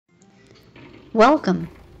Welcome.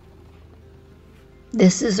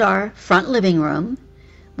 This is our front living room,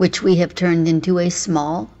 which we have turned into a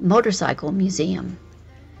small motorcycle museum.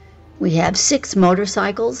 We have 6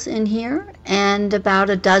 motorcycles in here and about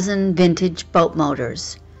a dozen vintage boat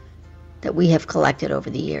motors that we have collected over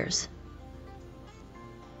the years.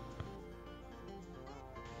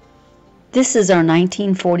 This is our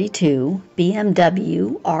 1942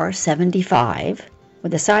 BMW R75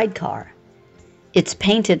 with a sidecar. It's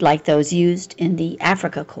painted like those used in the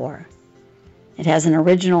Africa Corps. It has an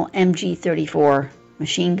original MG-34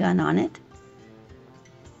 machine gun on it,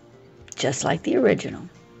 just like the original.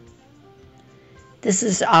 This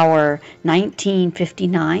is our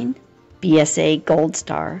 1959 BSA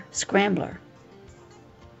Goldstar Scrambler.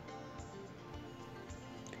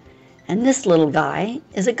 And this little guy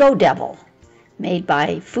is a Go Devil, made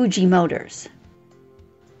by Fuji Motors.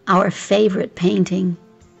 Our favorite painting,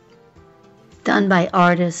 done by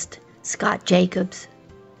artist Scott Jacobs.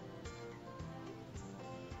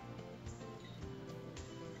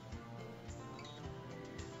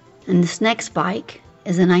 And this next bike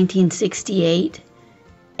is a 1968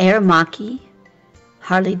 Aermacchi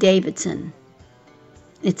Harley Davidson.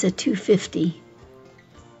 It's a 250.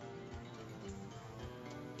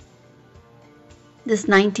 This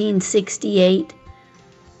 1968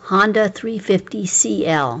 Honda 350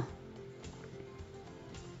 CL.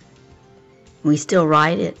 We still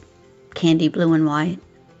ride it, candy blue and white.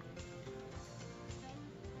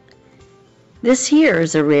 This here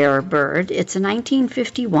is a rare bird. It's a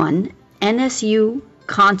 1951 NSU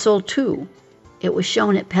Konsul 2. It was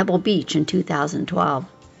shown at Pebble Beach in 2012.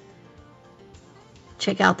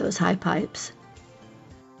 Check out those high pipes.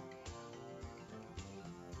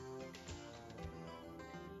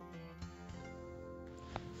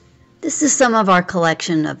 This is some of our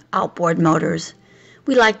collection of outboard motors.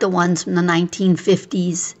 We like the ones from the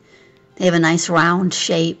 1950s. They have a nice round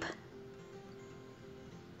shape.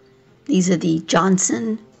 These are the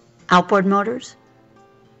Johnson outboard motors.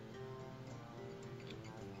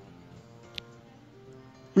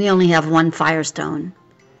 We only have one Firestone,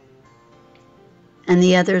 and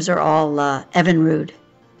the others are all Evinrude.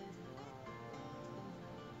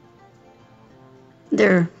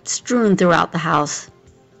 They're strewn throughout the house.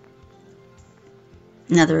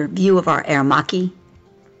 Another view of our Aermacchi.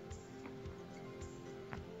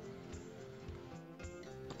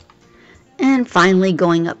 And finally,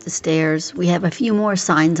 going up the stairs, we have a few more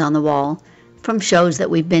signs on the wall from shows that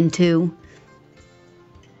we've been to.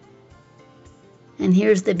 And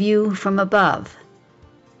here's the view from above.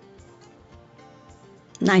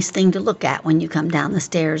 Nice thing to look at when you come down the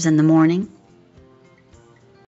stairs in the morning.